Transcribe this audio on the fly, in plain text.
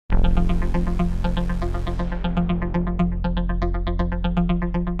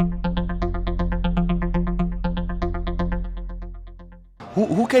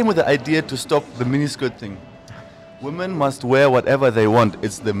Who came with the idea to stop the miniskirt thing? Women must wear whatever they want.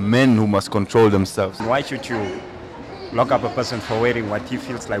 It's the men who must control themselves. Why should you lock up a person for wearing what he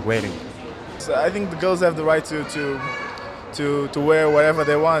feels like wearing? So I think the girls have the right to wear whatever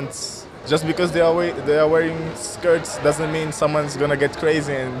they want. Just because they are wearing skirts doesn't mean someone's gonna get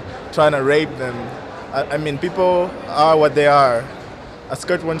crazy and trying to rape them. I mean, people are what they are. A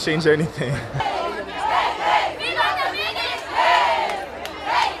skirt won't change anything.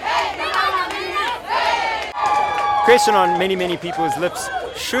 Question on many people's lips: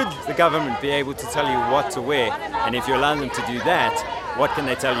 should the government be able to tell you what to wear? And if you allow them to do that, what can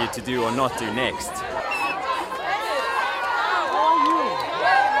they tell you to do or not do next?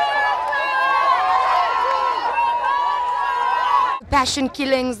 Passion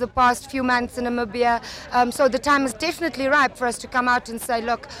killings the past few months in Namibia. So the time is definitely ripe for us to come out and say,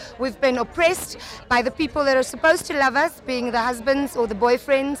 look, we've been oppressed by the people that are supposed to love us, being the husbands or the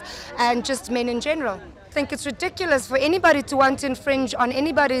boyfriends, and just men in general. I think it's ridiculous for anybody to want to infringe on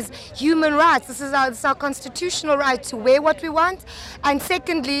anybody's human rights. This is our constitutional right to wear what we want. And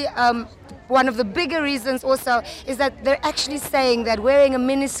secondly, one of the bigger reasons also is that they're actually saying that wearing a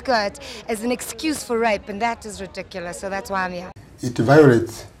miniskirt is an excuse for rape, and that is ridiculous. So that's why I'm here. It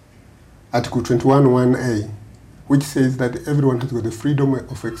violates Article 21(1)(a), which says that everyone has got the freedom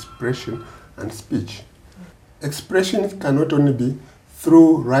of expression and speech. Expression cannot only be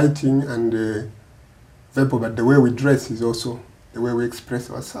through writing and verbal, but the way we dress is also the way we express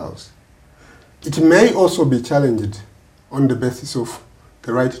ourselves. It may also be challenged on the basis of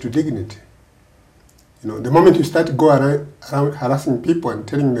the right to dignity. You know, the moment you start to go around harassing people and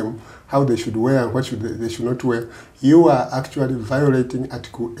telling them how they should wear and what they should not wear, you are actually violating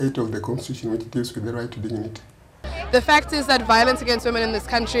Article 8 of the Constitution, which deals with the right to dignity. The fact is that violence against women in this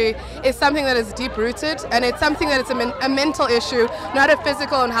country is something that is deep-rooted, and it's something that is a mental issue, not a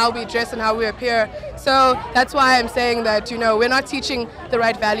physical on how we dress and how we appear. So that's why I'm saying that, you know, we're not teaching the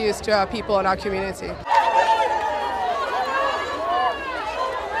right values to our people and our community.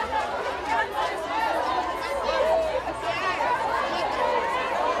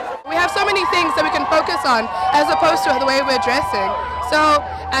 We have so many things that we can focus on as opposed to the way we're dressing. So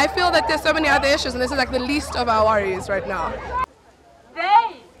I feel that there's so many other issues, and this is like the least of our worries right now.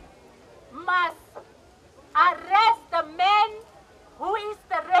 They must arrest the man who is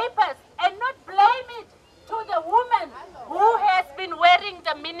the rapist and not blame it to the woman who has been wearing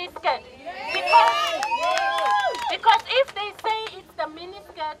the miniskirt. Because if they say it's the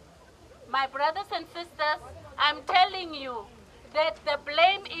miniskirt, my brothers and sisters, I'm telling you that the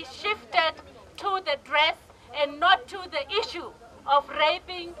blame is shifted to the dress and not to the issue of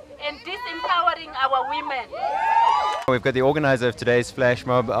raping and disempowering our women. We've got the organizer of today's flash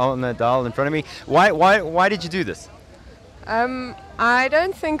mob on the dial in front of me. Why did you do this? I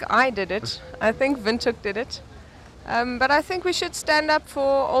don't think I did it. I think Windhoek did it. But I think we should stand up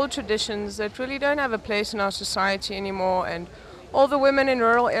for old traditions that really don't have a place in our society anymore, and all the women in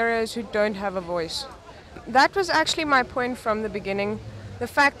rural areas who don't have a voice. That was actually my point from the beginning, the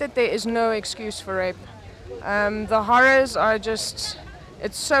fact that there is no excuse for rape. The horrors are just,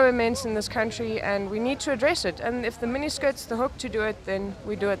 it's so immense in this country, and we need to address it. And if the miniskirt's the hook to do it, then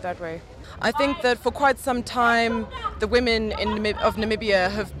we do it that way. I think that for quite some time the women of Namibia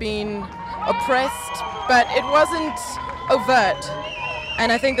have been oppressed, but it wasn't overt.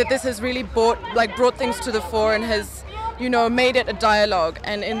 And I think that this has really brought things to the fore and has, you know, made it a dialogue.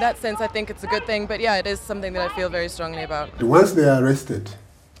 And in that sense, I think it's a good thing. But yeah, it is something that I feel very strongly about. Once they are arrested,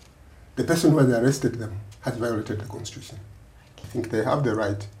 the person who has arrested them has violated the Constitution. I think they have the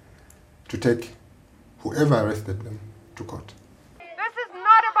right to take whoever arrested them to court. This is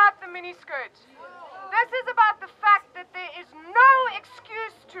not about the miniskirt. This is about the fact that there is no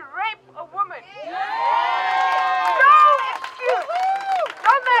excuse to rape a woman. No excuse.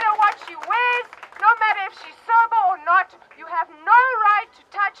 No matter what she wears, no matter if she's sober or not, you have no right to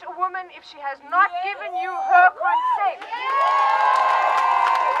touch a woman if she has not